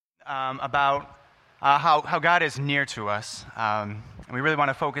about how God is near to us. And we really want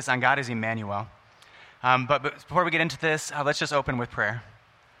to focus on God as Emmanuel. But before we get into this, let's just open with prayer.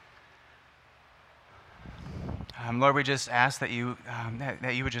 Lord, we just ask that you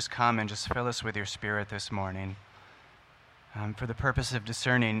would just come and just fill us with your Spirit this morning for the purpose of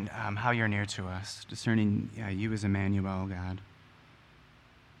discerning how you're near to us, discerning you as Emmanuel, God.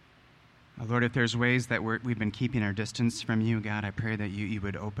 Lord, if there's ways that we've been keeping our distance from you, God, I pray that you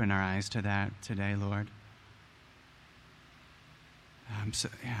would open our eyes to that today, Lord.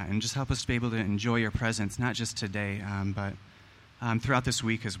 And just help us to be able to enjoy your presence, not just today, but throughout this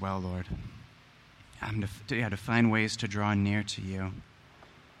week as well, Lord. To find ways to draw near to you,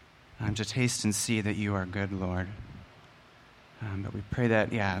 to taste and see that you are good, Lord. But we pray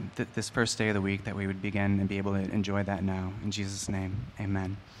that, this first day of the week, that we would begin and be able to enjoy that now. In Jesus' name,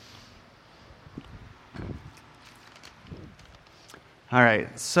 amen. All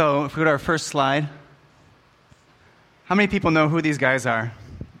right, so if we go to our first slide, how many people know who these guys are?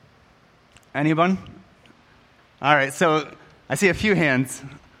 Anyone? All right, so I see a few hands.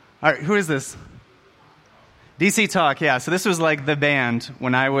 All right, who is this? DC Talk, yeah. So this was like the band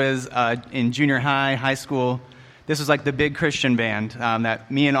when I was in junior high school. This was like the big Christian band that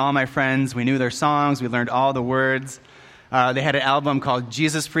me and all my friends, we knew their songs, we learned all the words. They had an album called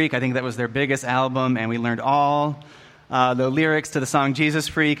Jesus Freak. I think that was their biggest album, and we learned all the lyrics to the song Jesus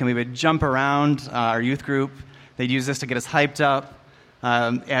Freak, and we would jump around our youth group. They'd use this to get us hyped up.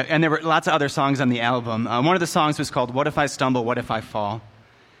 And there were lots of other songs on the album. One of the songs was called What If I Stumble, What If I Fall?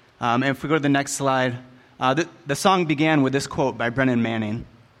 And if we go to the next slide, the song began with this quote by Brennan Manning,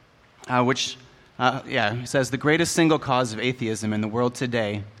 which says, "The greatest single cause of atheism in the world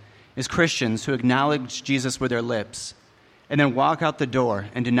today is Christians who acknowledge Jesus with their lips and then walk out the door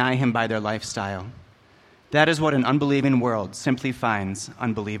and deny him by their lifestyle. That is what an unbelieving world simply finds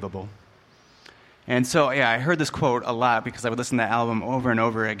unbelievable." And so, I heard this quote a lot because I would listen to that album over and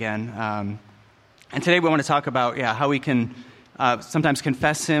over again. And today we want to talk about how we can sometimes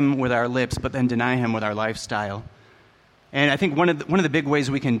confess him with our lips, but then deny him with our lifestyle. And I think one of the big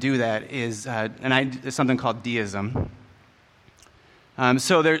ways we can do that is something called deism.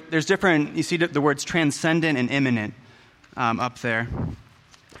 So there's different. You see the words transcendent and immanent up there,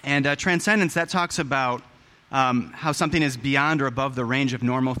 and transcendence, that talks about how something is beyond or above the range of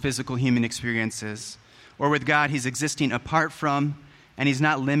normal physical human experiences. Or with God, he's existing apart from, and he's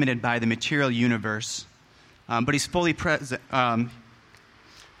not limited by the material universe. But he's fully present.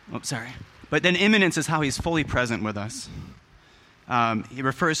 But then immanence is how he's fully present with us. He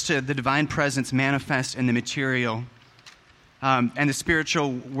refers to the divine presence manifest in the material and the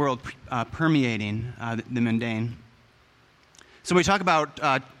spiritual world permeating the mundane. So when we talk about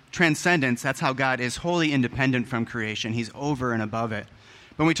transcendence, that's how God is wholly independent from creation. He's over and above it.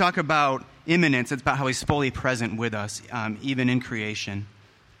 When we talk about immanence, it's about how he's fully present with us, even in creation.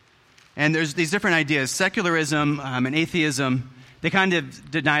 And there's these different ideas. Secularism and atheism, they kind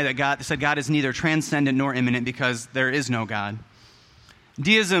of deny that God is neither transcendent nor immanent because there is no God.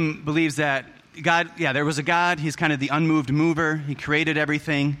 Deism believes that God, there was a God. He's kind of the unmoved mover. He created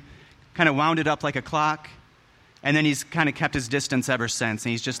everything, kind of wound it up like a clock, and then he's kind of kept his distance ever since.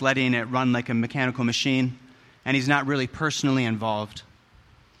 And he's just letting it run like a mechanical machine, and he's not really personally involved.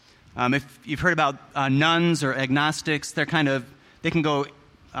 If you've heard about nuns or agnostics, they can go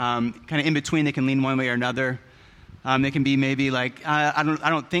kind of in between. They can lean one way or another. They can be maybe like, I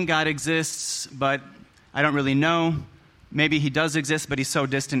don't think God exists, but I don't really know. Maybe he does exist, but he's so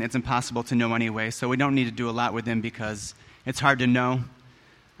distant it's impossible to know anyway. So we don't need to do a lot with him because it's hard to know.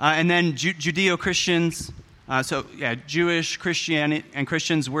 And then Judeo-Christians, Jewish, Christianity, and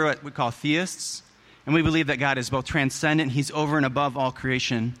Christians, we're what we call theists. And we believe that God is both transcendent, he's over and above all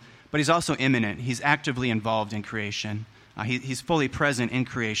creation, but he's also immanent. He's actively involved in creation. He's fully present in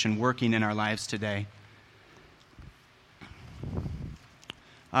creation, working in our lives today.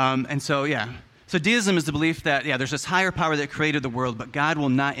 So deism is the belief that, there's this higher power that created the world, but God will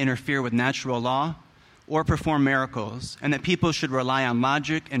not interfere with natural law or perform miracles, and that people should rely on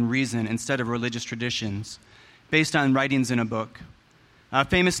logic and reason instead of religious traditions, based on writings in a book.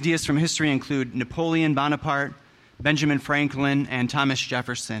 Famous deists from history include Napoleon Bonaparte, Benjamin Franklin, and Thomas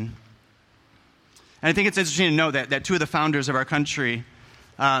Jefferson. And I think it's interesting to know that two of the founders of our country,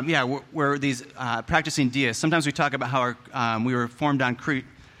 were these practicing deists. Sometimes we talk about how we were formed on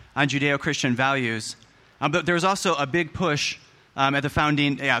Judeo-Christian values, but there was also a big push at the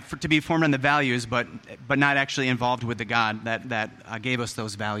founding, to be formed on the values, but not actually involved with the God that gave us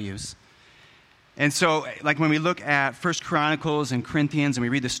those values. And so, like when we look at 1 Chronicles and Corinthians, and we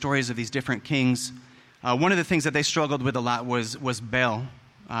read the stories of these different kings, one of the things that they struggled with a lot was Baal.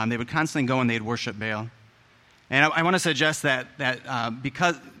 They would constantly go and they'd worship Baal. And I want to suggest that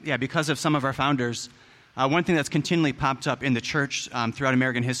because of some of our founders, one thing that's continually popped up in the church throughout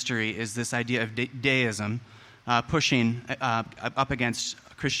American history is this idea of deism, pushing up against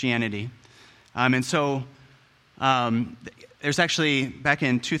Christianity. And so there's actually, back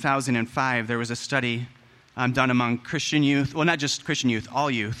in 2005, there was a study done among Christian youth, well, not just Christian youth, all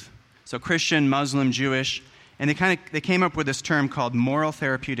youth. So Christian, Muslim, Jewish, and they came up with this term called moral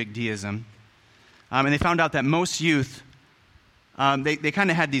therapeutic deism. And they found out that most youth, they kind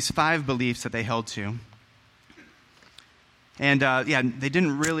of had these 5 beliefs that they held to. And, they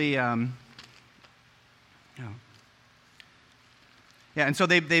didn't really... and so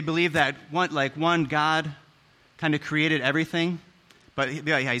they believe that, one, God kind of created everything, but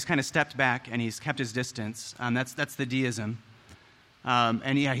he's kind of stepped back and he's kept his distance. That's the deism.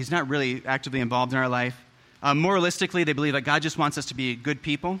 He's not really actively involved in our life. Moralistically, they believe that God just wants us to be good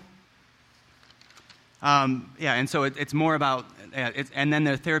people. And so it's more about, and then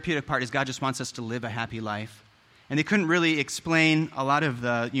the therapeutic part is God just wants us to live a happy life. And they couldn't really explain a lot of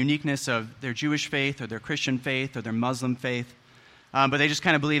the uniqueness of their Jewish faith or their Christian faith or their Muslim faith. But they just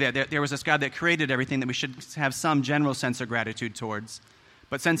kind of believe that there was this God that created everything that we should have some general sense of gratitude towards.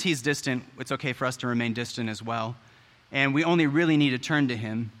 But since he's distant, it's okay for us to remain distant as well. And we only really need to turn to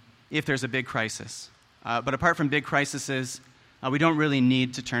him if there's a big crisis. But apart from big crises, we don't really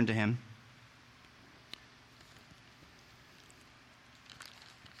need to turn to him.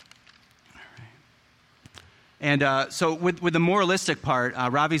 And so with the moralistic part,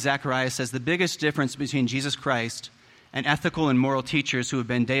 Ravi Zacharias says the biggest difference between Jesus Christ and ethical and moral teachers who have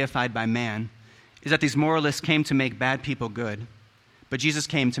been deified by man is that these moralists came to make bad people good, but Jesus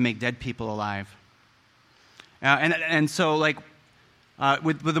came to make dead people alive. So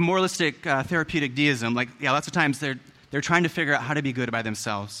with the moralistic therapeutic deism, lots of times they're trying to figure out how to be good by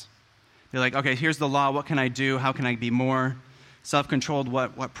themselves. They're like, okay, here's the law. What can I do? How can I be more self-controlled?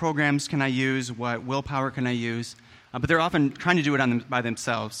 What programs can I use? What willpower can I use? But they're often trying to do it by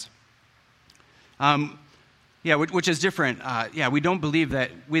themselves. Which is different.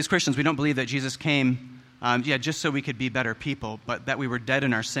 We as Christians, we don't believe that Jesus came, just so we could be better people, but that we were dead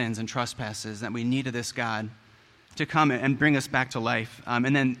in our sins and trespasses, that we needed this God to come and bring us back to life.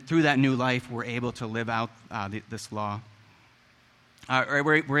 And then through that new life, we're able to live out this law.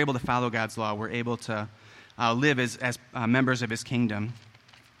 We're able to follow God's law. We're able to live as members of his kingdom.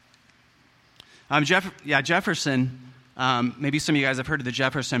 Jefferson, maybe some of you guys have heard of the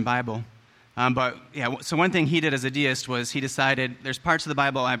Jefferson Bible. So one thing he did as a deist was he decided there's parts of the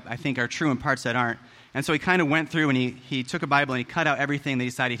Bible I think are true and parts that aren't. And so he kind of went through and he took a Bible and he cut out everything that he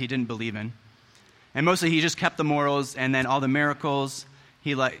decided he didn't believe in. And mostly he just kept the morals, and then all the miracles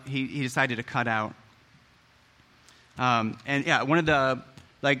he decided to cut out. One of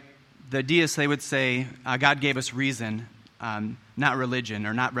the deists, they would say, God gave us reason, not religion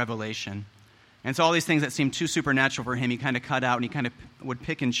or not revelation. And so all these things that seemed too supernatural for him, he kind of cut out and he kind of would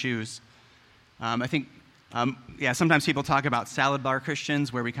pick and choose. Sometimes people talk about salad bar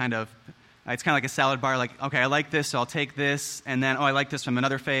Christians where it's kind of like a salad bar, like, okay, I like this, so I'll take this, and then, I like this from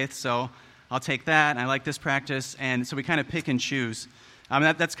another faith, so I'll take that, and I like this practice, and so we kind of pick and choose.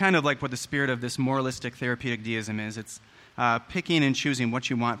 That's kind of like what the spirit of this moralistic therapeutic deism is. It's picking and choosing what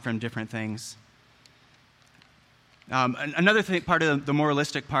you want from different things. Another part of the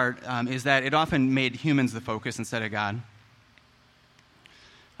moralistic part is that it often made humans the focus instead of God.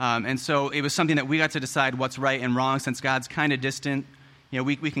 And so it was something that we got to decide what's right and wrong since God's kind of distant.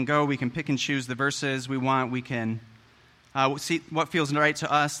 We can pick and choose the verses we want. We can see what feels right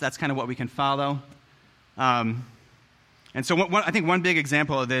to us. That's kind of what we can follow. And so I think one big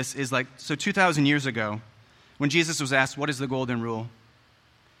example of this is 2,000 years ago, when Jesus was asked, what is the golden rule?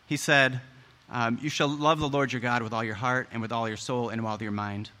 He said, you shall love the Lord your God with all your heart and with all your soul and with all your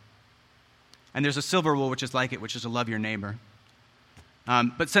mind. And there's a silver rule which is like it, which is to love your neighbor.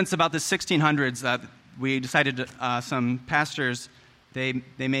 But since about the 1600s, we decided some pastors they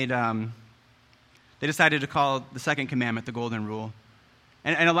decided to call the second commandment the golden rule,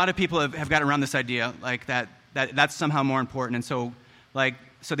 and a lot of people have gotten around this idea that's somehow more important. And so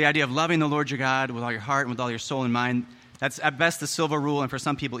the idea of loving the Lord your God with all your heart and with all your soul and mind, that's at best the silver rule, and for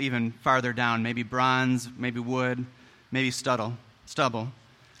some people even farther down, maybe bronze, maybe wood, maybe stubble.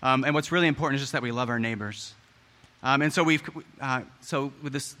 And what's really important is just that we love our neighbors. And so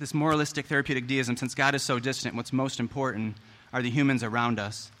with this moralistic therapeutic deism, since God is so distant, what's most important are the humans around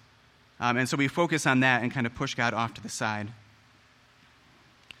us. And so we focus on that and kind of push God off to the side.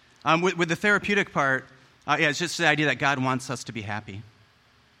 With the therapeutic part, it's just the idea that God wants us to be happy.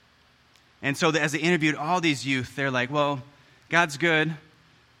 And so as they interviewed all these youth, they're like, well, God's good,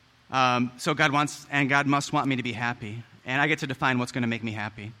 So God must want me to be happy. And I get to define what's going to make me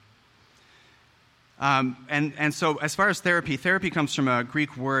happy. And so as far as therapy comes from a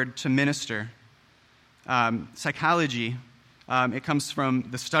Greek word to minister. Psychology, it comes from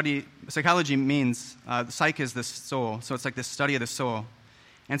the study. Psychology means, the psyche is the soul. So it's like the study of the soul.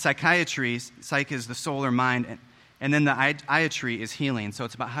 And psychiatry, psyche is the soul or mind. And then the iatry is healing. So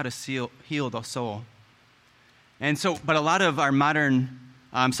it's about how to heal the soul. And so, but a lot of our modern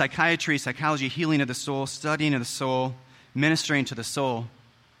psychiatry, psychology, healing of the soul, studying of the soul, ministering to the soul,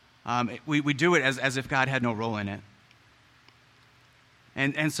 we do it as if God had no role in it.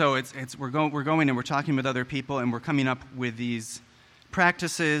 And so we're going and we're talking with other people and we're coming up with these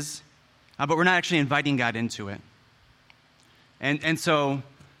practices, but we're not actually inviting God into it. And so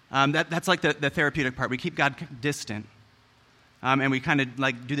that's like the therapeutic part. We keep God distant. And we kind of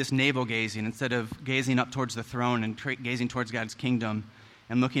like do this navel gazing instead of gazing up towards the throne and gazing towards God's kingdom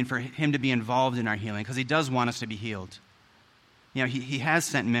and looking for him to be involved in our healing, because he does want us to be healed. You know, he has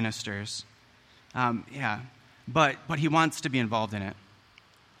sent ministers, but he wants to be involved in it.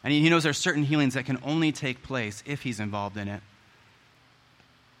 And he knows there are certain healings that can only take place if he's involved in it.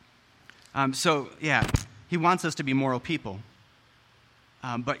 He wants us to be moral people.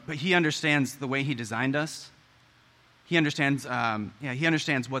 But he understands the way he designed us. He understands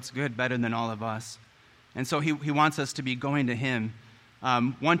what's good better than all of us. And so he wants us to be going to him,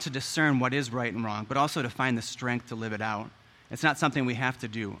 one, to discern what is right and wrong, but also to find the strength to live it out. It's not something we have to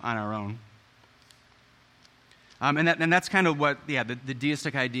do on our own. And that's kind of what the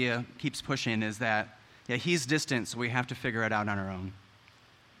deistic idea keeps pushing, is that he's distant, so we have to figure it out on our own.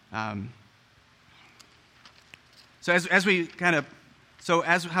 How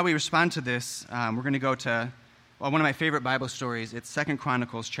we respond to this, we're going to go to one of my favorite Bible stories. It's 2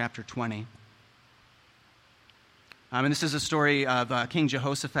 Chronicles chapter 20. And this is a story of King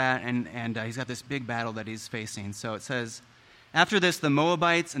Jehoshaphat, and he's got this big battle that he's facing. So it says, "After this, the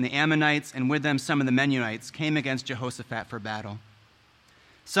Moabites and the Ammonites, and with them some of the Meunites, came against Jehoshaphat for battle.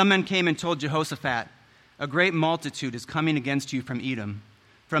 Some men came and told Jehoshaphat, 'A great multitude is coming against you from Edom,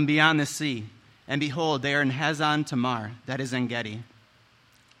 from beyond the sea, and behold, they are in Hazan Tamar, that is En Gedi.'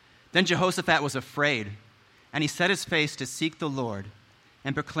 Then Jehoshaphat was afraid, and he set his face to seek the Lord,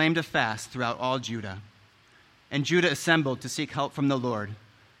 and proclaimed a fast throughout all Judah. And Judah assembled to seek help from the Lord.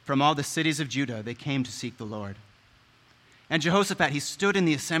 From all the cities of Judah they came to seek the Lord. And Jehoshaphat, he stood in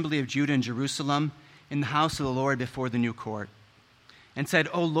the assembly of Judah in Jerusalem, in the house of the Lord before the new court, and said,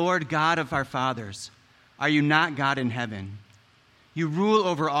 'O Lord God of our fathers, are you not God in heaven? You rule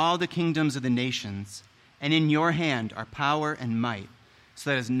over all the kingdoms of the nations, and in your hand are power and might,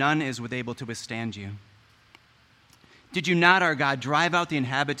 so that as none is able to withstand you. Did you not, our God, drive out the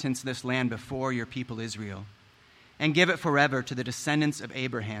inhabitants of this land before your people Israel, and give it forever to the descendants of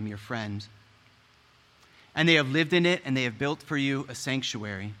Abraham, your friend? And they have lived in it, and they have built for you a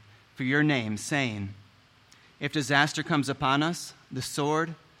sanctuary for your name, saying, if disaster comes upon us, the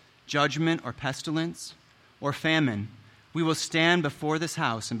sword, judgment, or pestilence, or famine, we will stand before this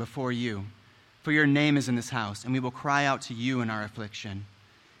house and before you, for your name is in this house, and we will cry out to you in our affliction,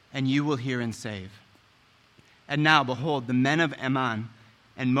 and you will hear and save. And now, behold, the men of Ammon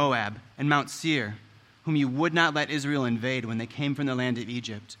and Moab and Mount Seir, whom you would not let Israel invade when they came from the land of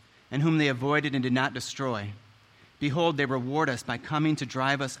Egypt, and whom they avoided and did not destroy, behold, they reward us by coming to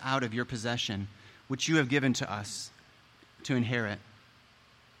drive us out of your possession, which you have given to us to inherit.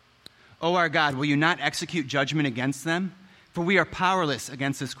 O our God, will you not execute judgment against them? For we are powerless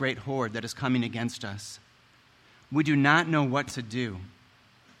against this great horde that is coming against us. We do not know what to do,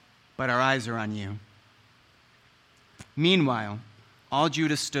 but our eyes are on you.' Meanwhile, all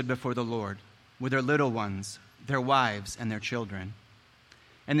Judah stood before the Lord, with their little ones, their wives, and their children.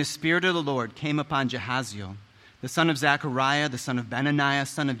 And the Spirit of the Lord came upon Jehaziel, the son of Zechariah, the son of Benaniah,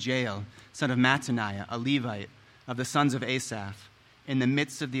 son of Jael, son of Mattaniah, a Levite, of the sons of Asaph, in the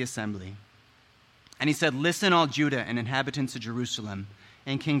midst of the assembly. And he said, 'Listen, all Judah and inhabitants of Jerusalem,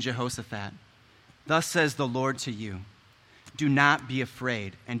 and King Jehoshaphat. Thus says the Lord to you, do not be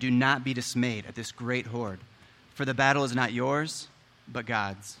afraid, and do not be dismayed at this great horde, for the battle is not yours, but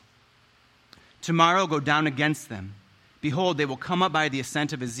God's. Tomorrow go down against them. Behold, they will come up by the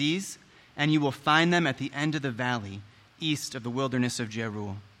ascent of Aziz, and you will find them at the end of the valley, east of the wilderness of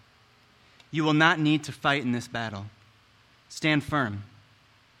Jeruel. You will not need to fight in this battle. Stand firm,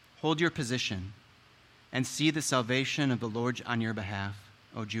 hold your position, and see the salvation of the Lord on your behalf,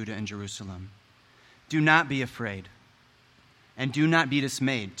 O Judah and Jerusalem. Do not be afraid, and do not be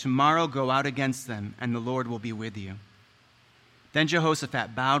dismayed. Tomorrow go out against them, and the Lord will be with you.' Then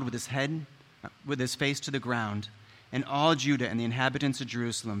Jehoshaphat bowed with his face to the ground, and all Judah and the inhabitants of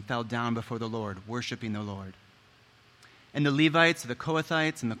Jerusalem fell down before the Lord, worshiping the Lord. And the Levites, the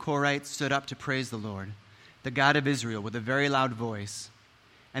Kohathites, and the Korites stood up to praise the Lord, the God of Israel, with a very loud voice.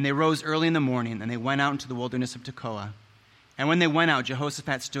 And they rose early in the morning, and they went out into the wilderness of Tekoa. And when they went out,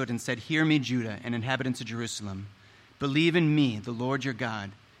 Jehoshaphat stood and said, Hear me, Judah and inhabitants of Jerusalem. Believe in me, the Lord your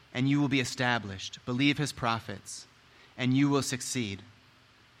God, and you will be established. Believe his prophets, and you will succeed.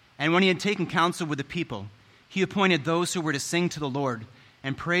 And when he had taken counsel with the people, he appointed those who were to sing to the Lord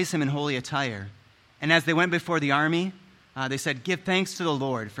and praise him in holy attire. And as they went before the army, they said, Give thanks to the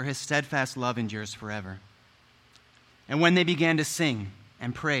Lord, for his steadfast love endures forever. And when they began to sing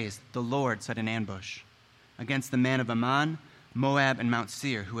and praise, the Lord set an ambush against the men of Ammon, Moab, and Mount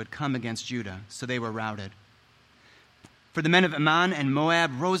Seir, who had come against Judah, so they were routed. For the men of Ammon and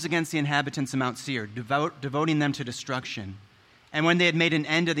Moab rose against the inhabitants of Mount Seir, devoting them to destruction. And when they had made an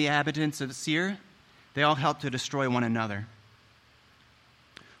end of the inhabitants of Seir, they all helped to destroy one another.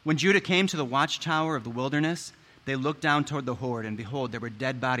 When Judah came to the watchtower of the wilderness, they looked down toward the horde, and behold, there were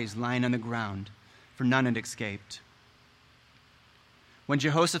dead bodies lying on the ground, for none had escaped. When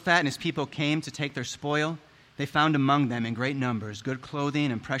Jehoshaphat and his people came to take their spoil, they found among them in great numbers good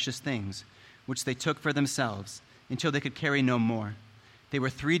clothing and precious things, which they took for themselves, until they could carry no more. They were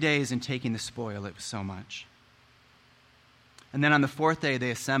 3 days in taking the spoil, it was so much. And then on the 4th day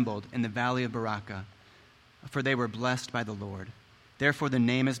they assembled in the valley of Barakah, for they were blessed by the Lord. Therefore the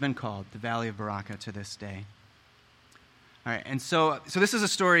name has been called the Valley of Barakah to this day. All right, and so this is a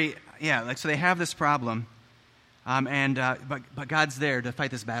story, so they have this problem, but God's there to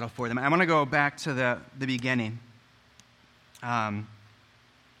fight this battle for them. I want to go back to the beginning. At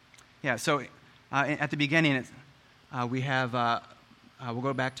the beginning, we have, we'll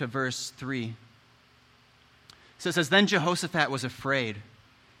go back to verse 3. So it says, Then Jehoshaphat was afraid,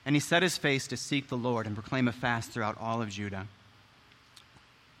 and he set his face to seek the Lord and proclaim a fast throughout all of Judah.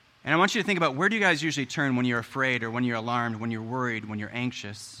 And I want you to think about, where do you guys usually turn when you're afraid, or when you're alarmed, when you're worried, when you're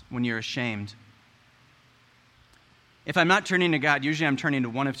anxious, when you're ashamed? If I'm not turning to God, usually I'm turning to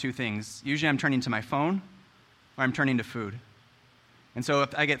one of two things. Usually I'm turning to my phone, or I'm turning to food. And so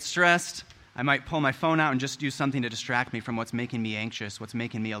if I get stressed, I might pull my phone out and just do something to distract me from what's making me anxious, what's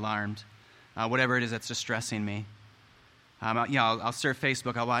making me alarmed, whatever it is that's distressing me. I'll surf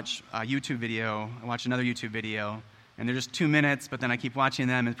Facebook, I'll watch a YouTube video, I'll watch another YouTube video, and they're just 2 minutes, but then I keep watching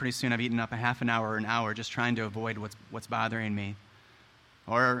them, and pretty soon I've eaten up a half an hour or an hour just trying to avoid what's bothering me.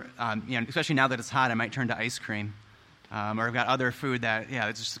 Or, especially now that it's hot, I might turn to ice cream. Or I've got other food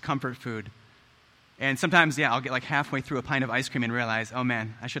it's just a comfort food. And sometimes, I'll get like halfway through a pint of ice cream and realize, oh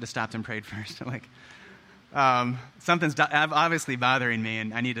man, I should have stopped and prayed first. Something's obviously bothering me,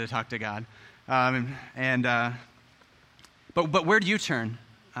 and I need to talk to God. But where do you turn?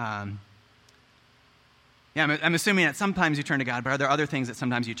 I'm assuming that sometimes you turn to God, but are there other things that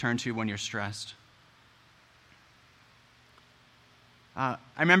sometimes you turn to when you're stressed? I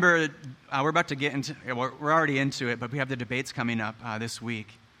remember we're about to get into, we're already into it, but we have the debates coming up this week.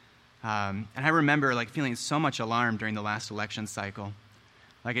 And I remember feeling so much alarmed during the last election cycle.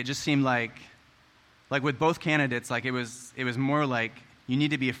 It just seemed like with both candidates, it was more like you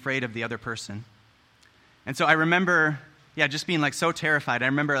need to be afraid of the other person. And so I remember, just being so terrified. I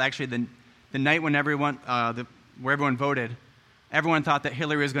remember actually the night when where everyone voted, everyone thought that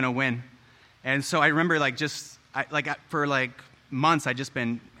Hillary was going to win. And so I remember for months I'd just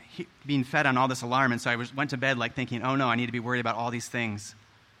been being fed on all this alarm, and so I went to bed thinking, oh no, I need to be worried about all these things.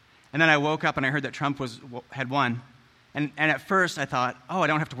 And then I woke up and I heard that Trump had won. And at first I thought, I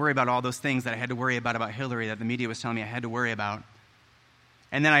don't have to worry about all those things that I had to worry about Hillary, that the media was telling me I had to worry about.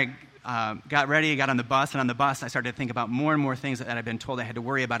 And then I got ready, got on the bus, and on the bus I started to think about more and more things that I'd been told I had to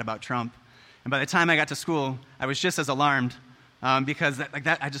worry about Trump. And by the time I got to school, I was just as alarmed because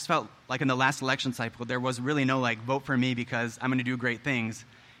I just felt in the last election cycle there was really no vote for me because I'm going to do great things.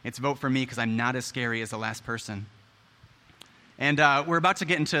 It's vote for me because I'm not as scary as the last person. And we're about to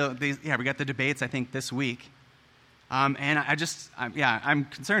get into these. We got the debates I think this week, and I'm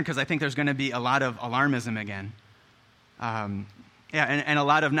concerned because I think there's going to be a lot of alarmism again. And a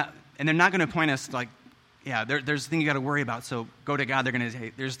lot of not, and they're not going to point us there's a thing you got to worry about. So go to God. They're going to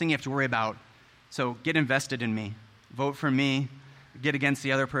say there's a thing you have to worry about. So get invested in me, vote for me, get against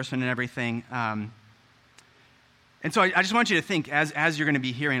the other person and everything. And so I just want you to think, as you're going to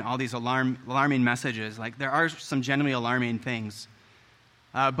be hearing all these alarming messages, there are some genuinely alarming things.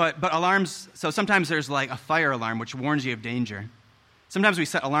 But alarms, so sometimes there's a fire alarm which warns you of danger. Sometimes we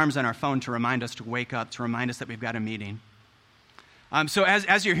set alarms on our phone to remind us to wake up, to remind us that we've got a meeting. So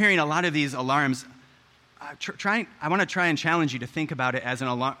as you're hearing a lot of these alarms, I want to try and challenge you to think about it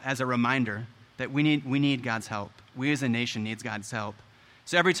as a reminder that we need God's help. We as a nation needs God's help.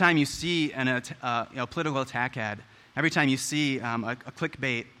 So every time you see a political attack ad, every time you see a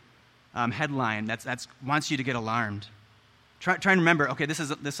clickbait headline that wants you to get alarmed, try and remember, okay,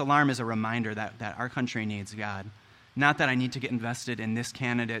 this alarm is a reminder that our country needs God. Not that I need to get invested in this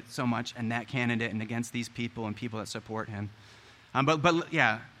candidate so much and that candidate and against these people and people that support him. But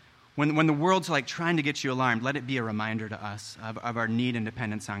yeah, when the world's like trying to get you alarmed, let it be a reminder to us of our need and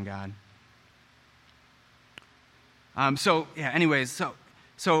dependence on God. So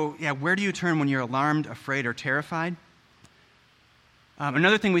where do you turn when you're alarmed, afraid, or terrified?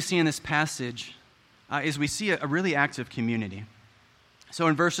 Another thing we see in this passage is we see a really active community. So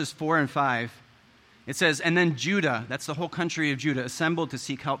in verses 4 and 5, it says, "And then Judah," that's the whole country of Judah, "assembled to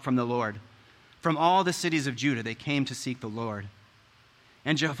seek help from the Lord. From all the cities of Judah they came to seek the Lord.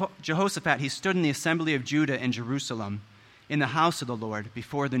 And Jehoshaphat, he stood in the assembly of Judah in Jerusalem, in the house of the Lord,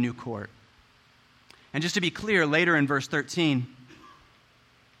 before the new court." And just to be clear, later in verse 13,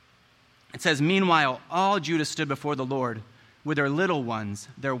 it says, "Meanwhile, all Judah stood before the Lord with their little ones,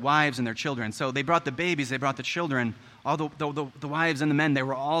 their wives and their children." So they brought the babies, they brought the children, all the wives and the men, they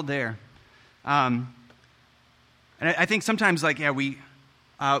were all there. And I think sometimes,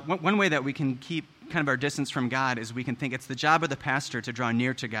 one way that we can keep kind of our distance from God is we can think it's the job of the pastor to draw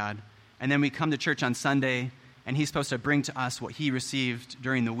near to God. And then we come to church on Sunday, and he's supposed to bring to us what he received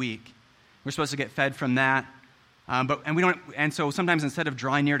during the week. We're supposed to get fed from that. And so sometimes instead of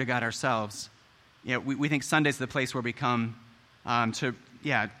drawing near to God ourselves, we think Sunday's the place where we come to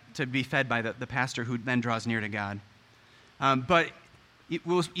be fed by the pastor who then draws near to God. But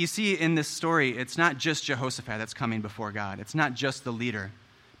you see in this story, it's not just Jehoshaphat that's coming before God. It's not just the leader,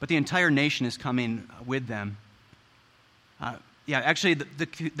 but the entire nation is coming with them. Actually,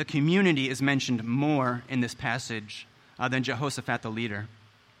 the community is mentioned more in this passage than Jehoshaphat, the leader.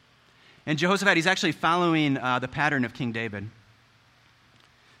 And Jehoshaphat, he's actually following the pattern of King David.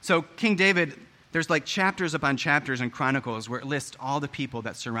 So King David, there's like chapters upon chapters in Chronicles where it lists all the people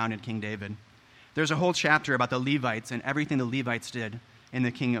that surrounded King David. There's a whole chapter about the Levites and everything the Levites did in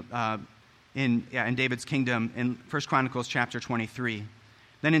the in David's kingdom in 1 Chronicles chapter 23.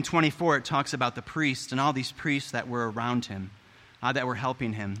 Then in 24, it talks about the priests and all these priests that were around him, that were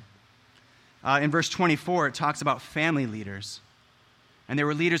helping him. In verse 24, it talks about family leaders. And there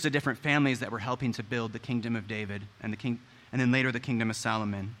were leaders of different families that were helping to build the kingdom of David and then later the kingdom of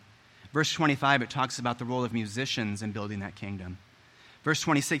Solomon. Verse 25, it talks about the role of musicians in building that kingdom. Verse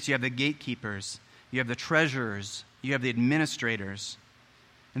 26, you have the gatekeepers, you have the treasurers, you have the administrators.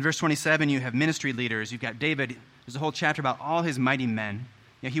 In verse 27, you have ministry leaders. You've got David. There's a whole chapter about all his mighty men.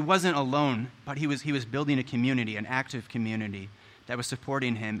 He wasn't alone, but he was building a community, an active community that was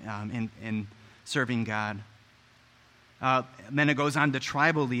supporting him in serving God. Then it goes on to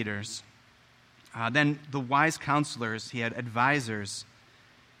tribal leaders. Then the wise counselors. He had advisors.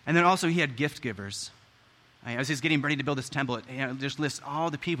 And then also he had gift givers. As he's getting ready to build this temple, it just lists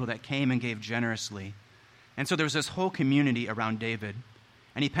all the people that came and gave generously. And so there was this whole community around David.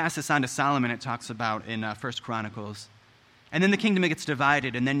 And he passed this on to Solomon, it talks about in 1 Chronicles. And then the kingdom gets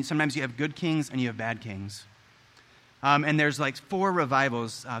divided, and then sometimes you have good kings and you have bad kings. And there's like 4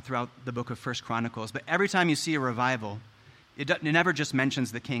 revivals throughout the book of 1 Chronicles. But every time you see a revival, it never just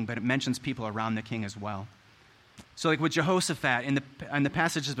mentions the king, but it mentions people around the king as well. So like with Jehoshaphat, in the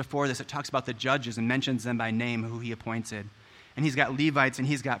passages before this, it talks about the judges and mentions them by name, who he appointed. And he's got Levites and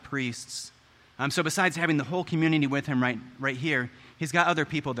he's got priests. So besides having the whole community with him right here, he's got other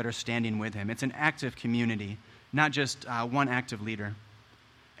people that are standing with him. It's an active community, not just one active leader.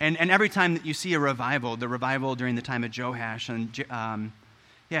 And every time that you see a revival, the revival during the time of Joash and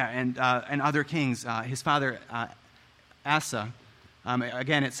other kings, his father Asa,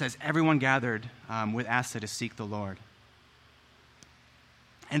 again it says everyone gathered with Asa to seek the Lord.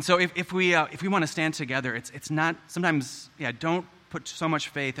 And so if we want to stand together, it's not sometimes don't put so much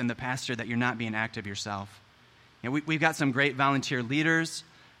faith in the pastor that you're not being active yourself. We've got some great volunteer leaders.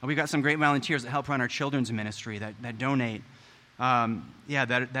 We've got some great volunteers that help run our children's ministry, that donate,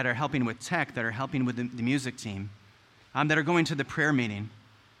 that are helping with tech, that are helping with the music team, that are going to the prayer meeting.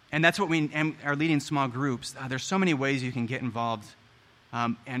 And that's what we are leading small groups. There's so many ways you can get involved.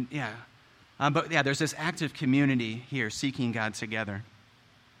 There's this active community here seeking God together.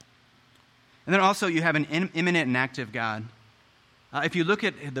 And then also you have an imminent and active God. If you look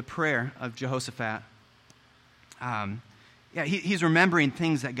at the prayer of Jehoshaphat, he's remembering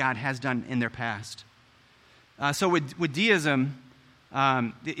things that God has done in their past. So with deism,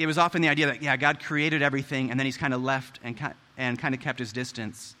 it was often the idea that, God created everything, and then he's kind of left and kind of kept his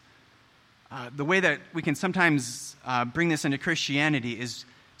distance. The way that we can sometimes bring this into Christianity is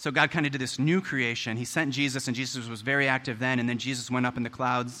So God kind of did this new creation. He sent Jesus, and Jesus was very active then, and then Jesus went up in the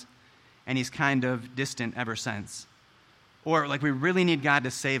clouds, and he's kind of distant ever since. Or like we really need God to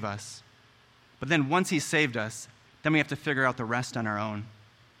save us. But then once he saved us, then we have to figure out the rest on our own.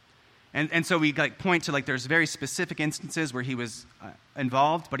 And so we like point to like there's very specific instances where he was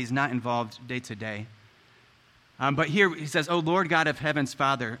involved, but he's not involved day to day. But here he says, "Oh Lord God of heaven's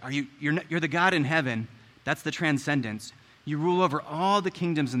Father, you're the God in heaven. That's the transcendence. You rule over all the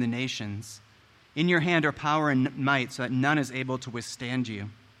kingdoms and the nations. In your hand are power and might, so that none is able to withstand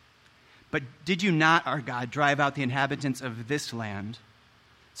you. But did you not, our God, drive out the inhabitants of this land?"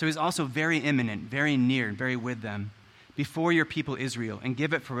 So he's also very imminent, very near, very with them, before your people Israel, and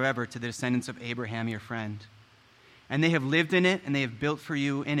give it forever to the descendants of Abraham, your friend. And they have lived in it, and they have built for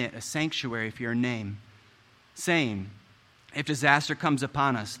you in it a sanctuary for your name, saying, if disaster comes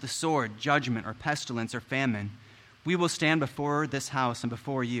upon us, the sword, judgment, or pestilence, or famine, we will stand before this house and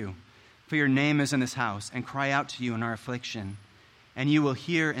before you, for your name is in this house, and cry out to you in our affliction, and you will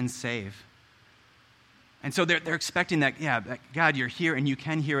hear and save. And so they're expecting that, that God, you're here, and you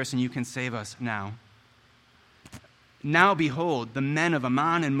can hear us, and you can save us now. Now behold, the men of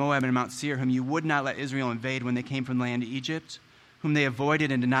Ammon and Moab and Mount Seir, whom you would not let Israel invade when they came from the land of Egypt, whom they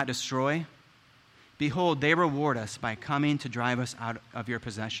avoided and did not destroy, behold, they reward us by coming to drive us out of your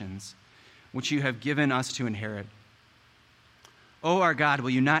possessions, which you have given us to inherit. O our God,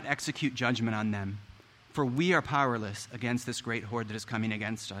 will you not execute judgment on them? For we are powerless against this great horde that is coming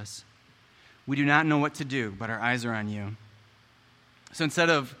against us. We do not know what to do, but our eyes are on you. So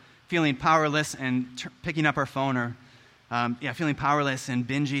instead of feeling powerless and picking up our phone or feeling powerless and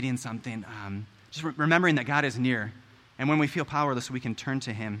binge eating something, just remembering that God is near. And when we feel powerless, we can turn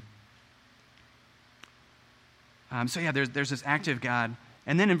to him. There's this active God.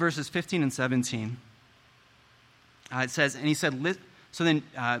 And then in verses 15 and 17, it says, and he said,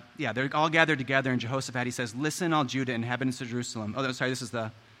 they're all gathered together in Jehoshaphat. He says, listen, all Judah, inhabitants of Jerusalem. Oh, sorry, this is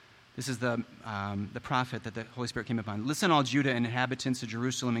the prophet that the Holy Spirit came upon. Listen, all Judah and inhabitants of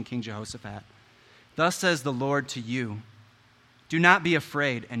Jerusalem and King Jehoshaphat. Thus says the Lord to you, do not be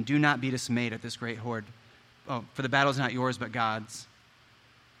afraid and do not be dismayed at this great horde. Oh, for the battle is not yours but God's.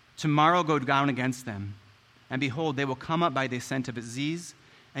 Tomorrow go down against them, and behold, they will come up by the ascent of Aziz,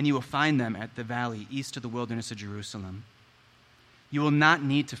 and you will find them at the valley east of the wilderness of Jerusalem. You will not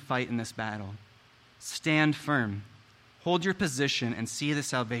need to fight in this battle. Stand firm. Hold your position and see the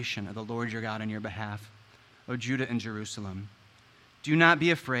salvation of the Lord your God on your behalf, O Judah and Jerusalem. Do not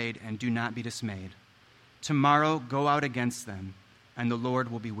be afraid and do not be dismayed. Tomorrow go out against them, and the Lord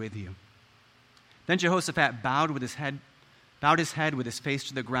will be with you. Then Jehoshaphat bowed his head with his face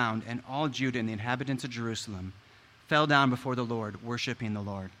to the ground, and all Judah and the inhabitants of Jerusalem fell down before the Lord, worshiping the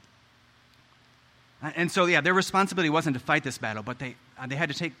Lord. And so, their responsibility wasn't to fight this battle, but they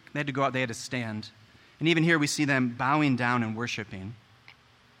had to go out, they had to stand. And even here we see them bowing down and worshiping.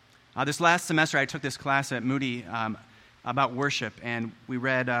 This last semester I took this class at Moody about worship, and we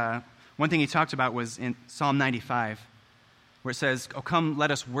read, one thing he talked about was in Psalm 95, where it says, "Oh, come, let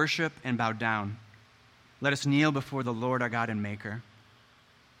us worship and bow down. Let us kneel before the Lord our God and Maker."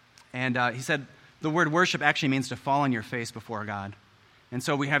 And he said the word worship actually means to fall on your face before God. And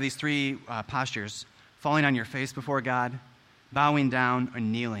so we have these three postures: falling on your face before God, bowing down, or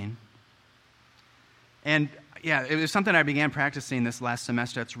kneeling. And it was something I began practicing this last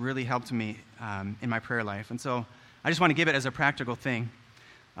semester that's really helped me in my prayer life. And so I just want to give it as a practical thing.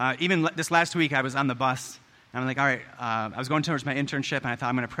 Even this last week, I was on the bus, and I'm like, all right, I was going towards my internship, and I thought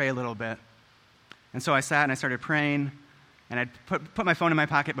I'm going to pray a little bit. And so I sat and I started praying, and I put my phone in my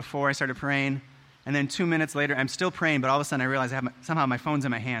pocket before I started praying, and then 2 minutes later, I'm still praying, but all of a sudden I realize somehow my phone's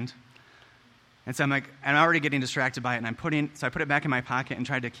in my hand. And so I'm already getting distracted by it, and so I put it back in my pocket and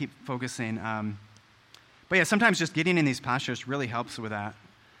tried to keep focusing. But sometimes just getting in these postures really helps with that.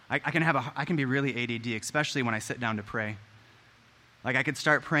 I can be really ADD, especially when I sit down to pray. Like I could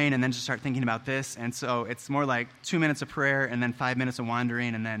start praying and then just start thinking about this, and so it's more like 2 minutes of prayer and then 5 minutes of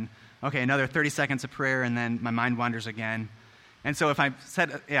wandering, and then another 30 seconds of prayer, and then my mind wanders again. And so if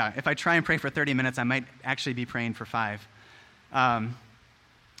I try and pray for 30 minutes, I might actually be praying for 5.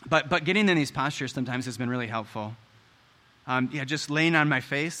 But getting in these postures sometimes has been really helpful. Just laying on my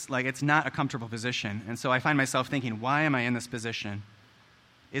face, like it's not a comfortable position. And so I find myself thinking, why am I in this position?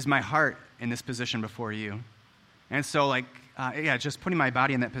 Is my heart in this position before you? And so just putting my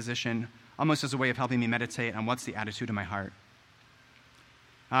body in that position almost as a way of helping me meditate on what's the attitude of my heart.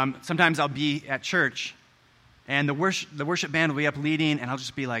 Sometimes I'll be at church, and the worship band will be up leading, and I'll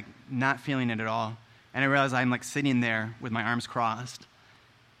just be like not feeling it at all. And I realize I'm like sitting there with my arms crossed.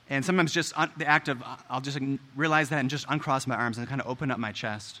 And sometimes just the act of, I'll just realize that and just uncross my arms and kind of open up my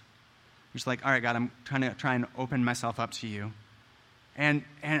chest. Just like, all right, God, I'm trying to try and open myself up to you. And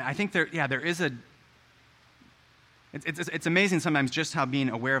I think there is a, it's amazing sometimes just how being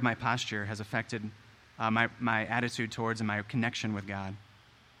aware of my posture has affected my attitude towards and my connection with God.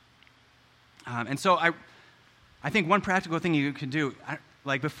 And so I think one practical thing you could do,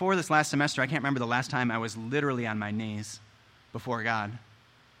 like before this last semester, I can't remember the last time I was literally on my knees before God.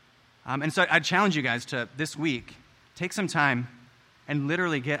 And so I'd challenge you guys to, this week, take some time and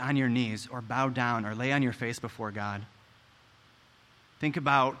literally get on your knees or bow down or lay on your face before God. Think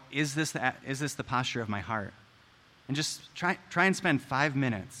about, is this the posture of my heart? And just try and spend 5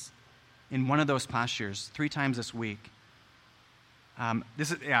 minutes in one of those postures 3 times this week.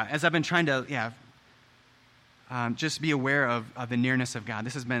 As I've been trying to, just be aware of the nearness of God.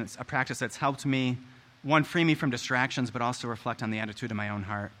 This has been a practice that's helped me, one, free me from distractions, but also reflect on the attitude of my own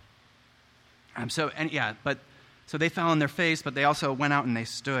heart. So they fell on their face, but they also went out and they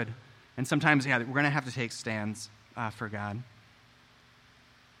stood. And sometimes, we're going to have to take stands for God.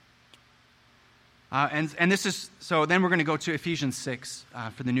 And this is, so then we're going to go to Ephesians 6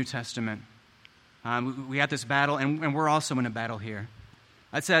 for the New Testament. We had this battle, and we're also in a battle here.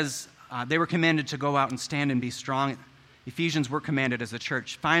 It says, they were commanded to go out and stand and be strong. Ephesians were commanded as a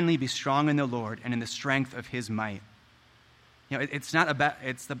church, finally be strong in the Lord and in the strength of his might. It's not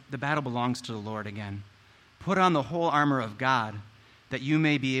the battle belongs to the Lord again. Put on the whole armor of God, that you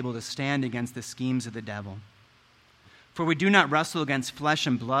may be able to stand against the schemes of the devil. For we do not wrestle against flesh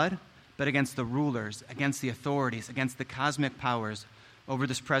and blood, but against the rulers, against the authorities, against the cosmic powers over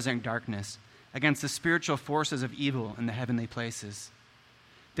this present darkness, against the spiritual forces of evil in the heavenly places.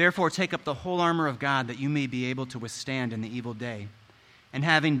 Therefore, take up the whole armor of God, that you may be able to withstand in the evil day. And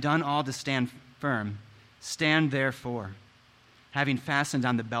having done all to stand firm, stand therefore, having fastened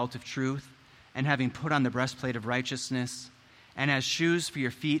on the belt of truth, and having put on the breastplate of righteousness, and as shoes for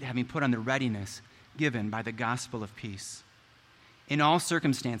your feet, having put on the readiness given by the gospel of peace. In all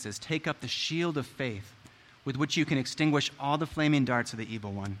circumstances, take up the shield of faith, with which you can extinguish all the flaming darts of the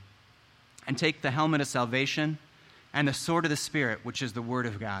evil one, and take the helmet of salvation and the sword of the Spirit, which is the word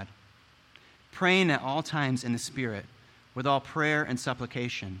of God, praying at all times in the Spirit, with all prayer and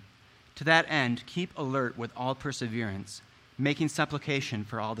supplication. To that end, keep alert with all perseverance, making supplication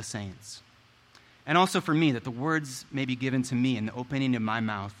for all the saints. And also for me, that the words may be given to me in the opening of my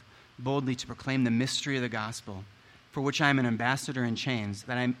mouth, boldly to proclaim the mystery of the gospel, for which I am an ambassador in chains,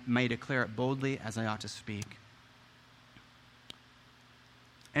 that I may declare it boldly as I ought to speak.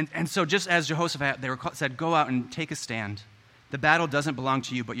 And so just as Jehoshaphat, said, go out and take a stand. The battle doesn't belong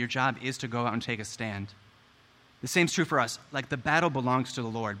to you, but your job is to go out and take a stand. The same is true for us. Like, the battle belongs to the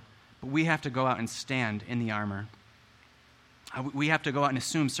Lord, but we have to go out and stand in the armor. We have to go out and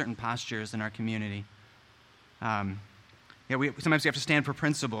assume certain postures in our community. Sometimes we have to stand for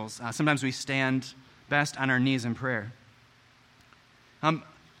principles. Sometimes we stand best on our knees in prayer.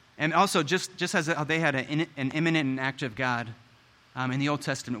 And also, just as they had an imminent and active God in the Old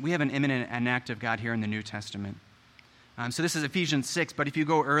Testament, we have an imminent and active God here in the New Testament. So this is Ephesians 6, but if you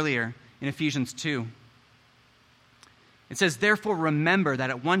go earlier in Ephesians 2, it says, therefore remember that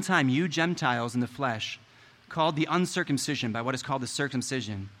at one time you Gentiles in the flesh, called the uncircumcision by what is called the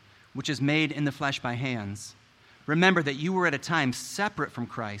circumcision, which is made in the flesh by hands. Remember that you were at a time separate from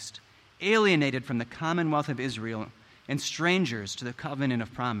Christ, alienated from the commonwealth of Israel, and strangers to the covenant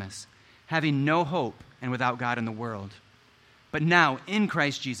of promise, having no hope and without God in the world. But now in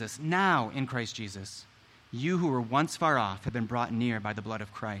Christ Jesus, you who were once far off have been brought near by the blood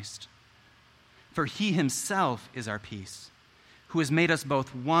of Christ. For he himself is our peace, who has made us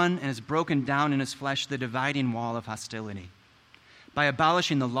both one and has broken down in his flesh the dividing wall of hostility, by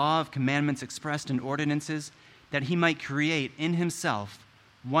abolishing the law of commandments expressed in ordinances, that he might create in himself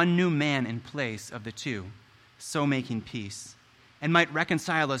one new man in place of the two, so making peace, and might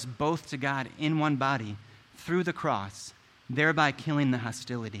reconcile us both to God in one body through the cross, thereby killing the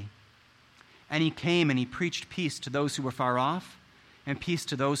hostility. And he came and he preached peace to those who were far off, and peace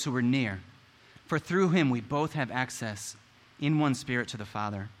to those who were near. For through him we both have access in one Spirit to the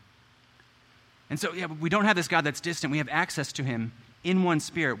Father. And so, we don't have this God that's distant. We have access to him in one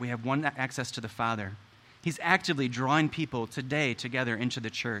Spirit. We have one access to the Father. He's actively drawing people today together into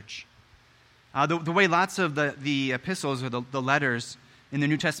the church. The way lots of the epistles or the letters in the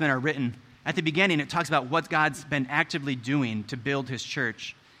New Testament are written, at the beginning it talks about what God's been actively doing to build his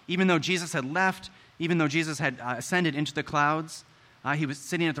church. Even though Jesus had left, even though Jesus had ascended into the clouds, he was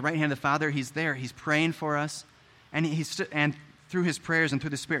sitting at the right hand of the Father. He's there. He's praying for us. And and through his prayers and through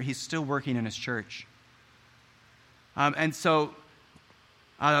the Spirit, he's still working in his church. And so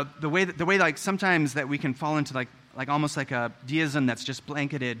The way like sometimes that we can fall into like almost like a deism that's just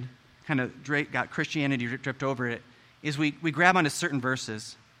blanketed, kind of got Christianity dripped over it, is we grab onto certain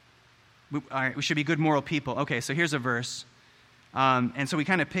verses. All right, we should be good moral people. Okay, so here's a verse. And so we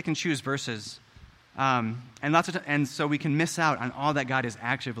kind of pick and choose verses. And so we can miss out on all that God is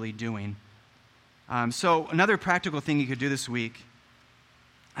actively doing. So another practical thing you could do this week,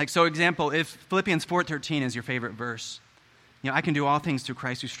 example, if Philippians 4:13 is your favorite verse, I can do all things through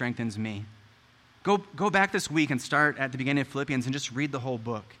Christ who strengthens me. Go back this week and start at the beginning of Philippians and just read the whole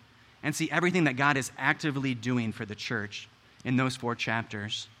book and see everything that God is actively doing for the church in those 4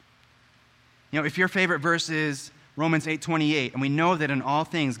 chapters. If your favorite verse is Romans 8:28, and we know that in all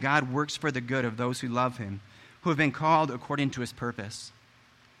things God works for the good of those who love him, who have been called according to his purpose.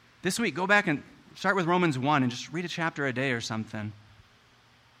 This week, go back and start with Romans 1 and just read a chapter a day or something.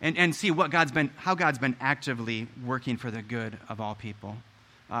 And see how God's been actively working for the good of all people,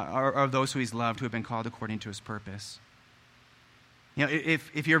 or of those who he's loved, who have been called according to his purpose.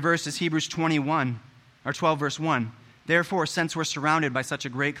 If your verse is Hebrews 21, or 12, verse 1, therefore, since we're surrounded by such a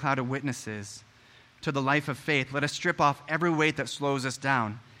great cloud of witnesses to the life of faith, let us strip off every weight that slows us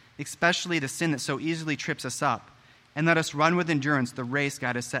down, especially the sin that so easily trips us up, and let us run with endurance the race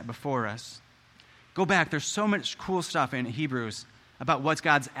God has set before us. Go back. There's so much cool stuff in Hebrews about what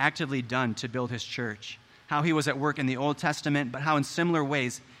God's actively done to build his church, how he was at work in the Old Testament, but how in similar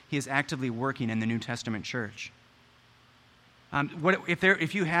ways he is actively working in the New Testament church.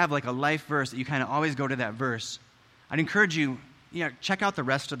 If you have like a life verse that you kind of always go to that verse, I'd encourage you, check out the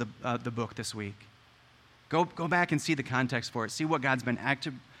rest of the book this week. Go back and see the context for it. See what God's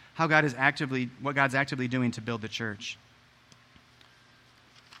actively doing to build the church.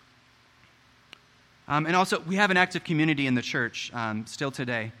 And also, we have an active community in the church still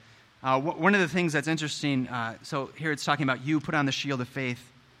today. One of the things that's interesting, so here it's talking about you put on the shield of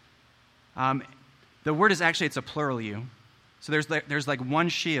faith. The word is actually, it's a plural you. So there's like one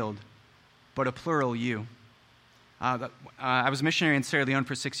shield, but a plural you. I was a missionary in Sierra Leone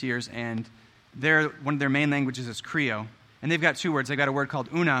for 6 years, and one of their main languages is Creole. And they've got 2 words. They've got a word called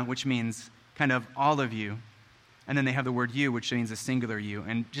una, which means kind of all of you. And then they have the word you, which means a singular you.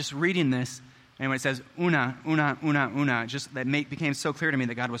 And just reading this, and when it says una, una, una, una, just became so clear to me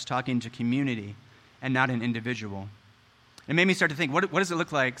that God was talking to community and not an individual. It made me start to think, what does it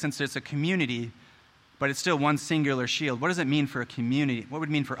look like, since it's a community, but it's still one singular shield? What does it mean for a community? What would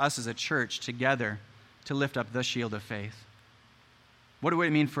it mean for us as a church together to lift up the shield of faith? What would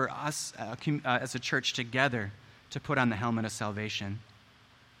it mean for us as a church together to put on the helmet of salvation?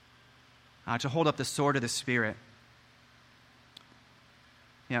 To hold up the sword of the Spirit.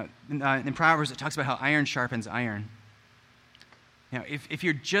 In Proverbs, it talks about how iron sharpens iron. If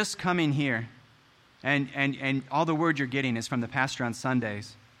you're just coming here and all the word you're getting is from the pastor on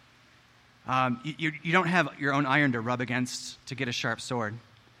Sundays, you don't have your own iron to rub against to get a sharp sword.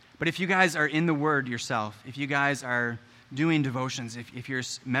 But if you guys are in the Word yourself, if you guys are doing devotions, if you're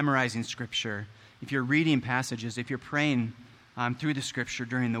memorizing Scripture, if you're reading passages, if you're praying through the Scripture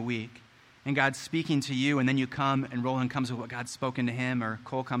during the week, and God's speaking to you, and then you come, and Roland comes with what God's spoken to him, or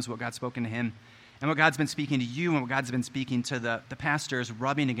Cole comes with what God's spoken to him, and what God's been speaking to you, and what God's been speaking to the pastors,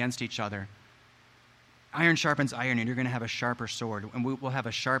 rubbing against each other. Iron sharpens iron, and you're going to have a sharper sword, and we will have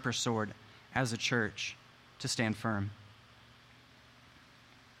a sharper sword as a church to stand firm.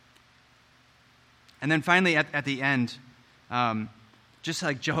 And then finally, at the end, just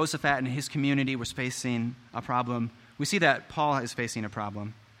like Jehoshaphat and his community was facing a problem, we see that Paul is facing a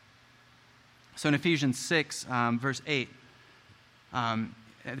problem. So in Ephesians 6, verse 8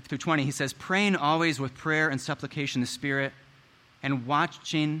 through 20, he says, praying always with prayer and supplication in the Spirit, and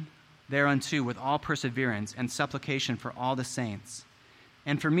watching thereunto with all perseverance and supplication for all the saints.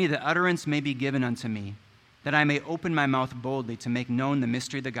 And for me, that utterance may be given unto me, that I may open my mouth boldly to make known the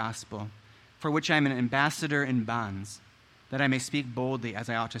mystery of the gospel, for which I am an ambassador in bonds, that I may speak boldly as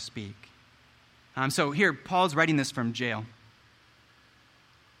I ought to speak. So here, Paul's writing this from jail.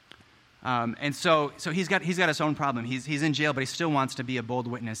 And so he's got his own problem. He's in jail, but he still wants to be a bold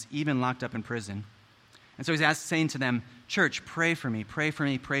witness, even locked up in prison. And so he's saying to them, church, pray for me, pray for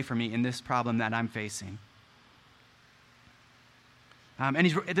me, pray for me in this problem that I'm facing. And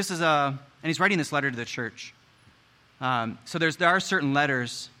he's writing this letter to the church. So there are certain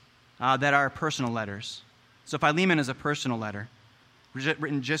letters that are personal letters. So Philemon is a personal letter,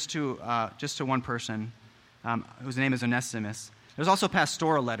 written just to one person, whose name is Onesimus. There's also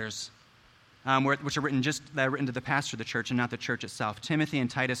pastoral letters, which are written to the pastor of the church and not the church itself. Timothy and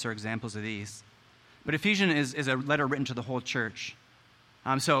Titus are examples of these. But Ephesians is a letter written to the whole church.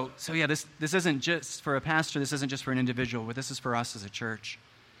 This isn't just for a pastor, this isn't just for an individual, but this is for us as a church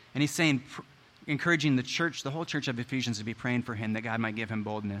And he's saying, encouraging the church, the whole church of Ephesians, to be praying for him that God might give him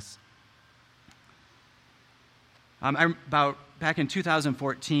boldness. Back in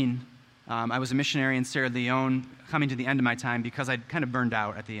 2014, I was a missionary in Sierra Leone, coming to the end of my time because I'd kind of burned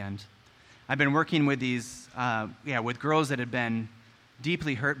out at the end. I've been working with with girls that had been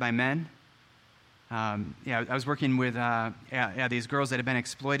deeply hurt by men. I was working with these girls that had been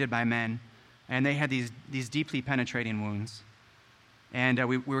exploited by men, and they had these deeply penetrating wounds. And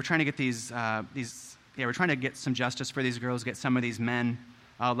we were trying to get we're trying to get some justice for these girls, get some of these men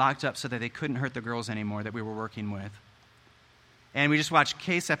locked up so that they couldn't hurt the girls anymore that we were working with. And we just watched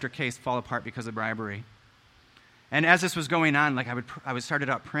case after case fall apart because of bribery. And as this was going on, I started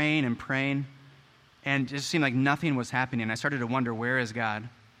out praying, and it just seemed like nothing was happening. I started to wonder, where is God?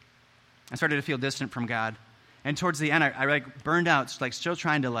 I started to feel distant from God. And towards the end, I burned out, still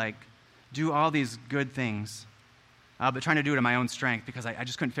trying to do all these good things, but trying to do it in my own strength because I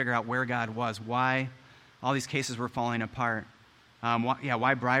just couldn't figure out where God was, why all these cases were falling apart,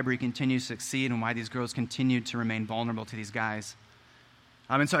 why bribery continues to succeed, and why these girls continued to remain vulnerable to these guys.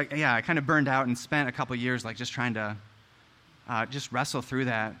 And so I kind of burned out and spent a couple years just trying to just wrestle through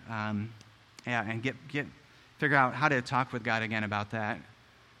that, and figure out how to talk with God again about that.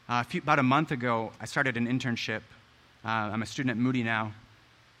 About a month ago, I started an internship. I'm a student at Moody now,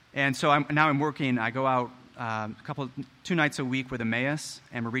 and so I'm working. I go out 2 nights a week with Emmaus,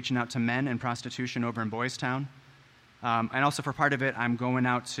 and we're reaching out to men in prostitution over in Boys Town. And also for part of it, I'm going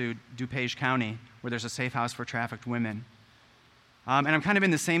out to DuPage County, where there's a safe house for trafficked women. And I'm kind of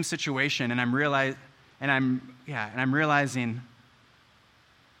in the same situation, and I'm realizing,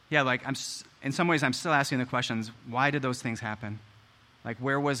 in some ways I'm still asking the questions: why did those things happen?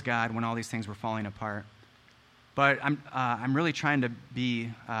 Where was God when all these things were falling apart? But I'm really trying to be,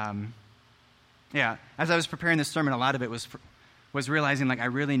 as I was preparing this sermon, a lot of it was realizing I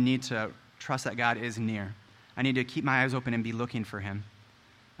really need to trust that God is near. I need to keep my eyes open and be looking for him.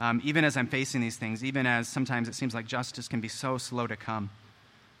 Even as I'm facing these things, even as sometimes it seems like justice can be so slow to come.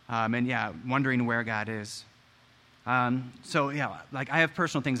 Wondering where God is. I have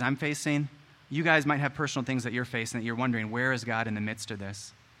personal things I'm facing. You guys might have personal things that you're facing that you're wondering, where is God in the midst of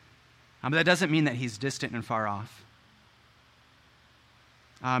this? But that doesn't mean that he's distant and far off.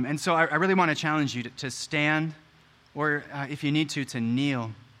 And so I really want to challenge you to stand, or if you need to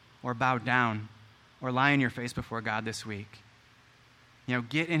kneel or bow down or lie on your face before God this week.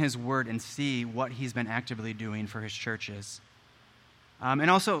 Get in his word and see what he's been actively doing for his churches. And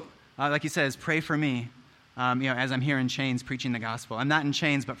also, like he says, pray for me, as I'm here in chains preaching the gospel. I'm not in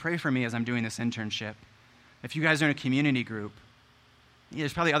chains, but pray for me as I'm doing this internship. If you guys are in a community group,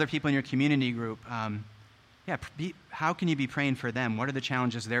 there's probably other people in your community group. How can you be praying for them? What are the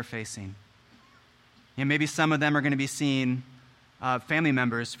challenges they're facing? Maybe some of them are going to be seeing family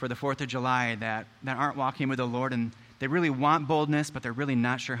members for the 4th of July that aren't walking with the Lord, and they really want boldness, but they're really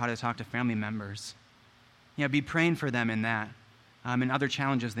not sure how to talk to family members. Be praying for them in that, and other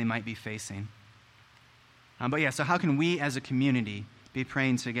challenges they might be facing. So how can we as a community be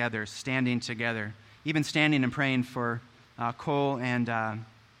praying together, standing together, even standing and praying for Cole and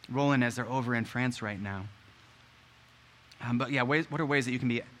Roland as they're over in France right now? What are ways that you can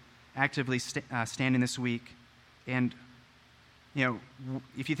be actively standing this week? And,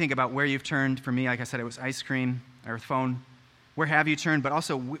 if you think about where you've turned, for me, like I said, it was ice cream or phone. Where have you turned? But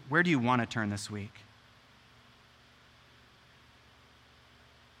also, where do you want to turn this week?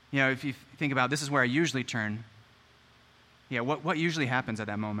 If you think about, this is where I usually turn. What usually happens at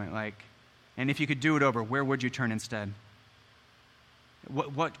that moment? And if you could do it over, where would you turn instead?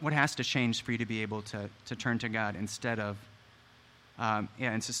 What has to change for you to be able to turn to God instead of,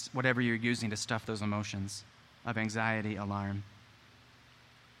 it's just whatever you're using to stuff those emotions of anxiety, alarm.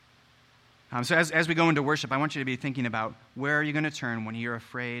 So as we go into worship, I want you to be thinking about, where are you going to turn when you're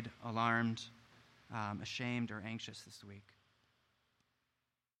afraid, alarmed, ashamed, or anxious this week?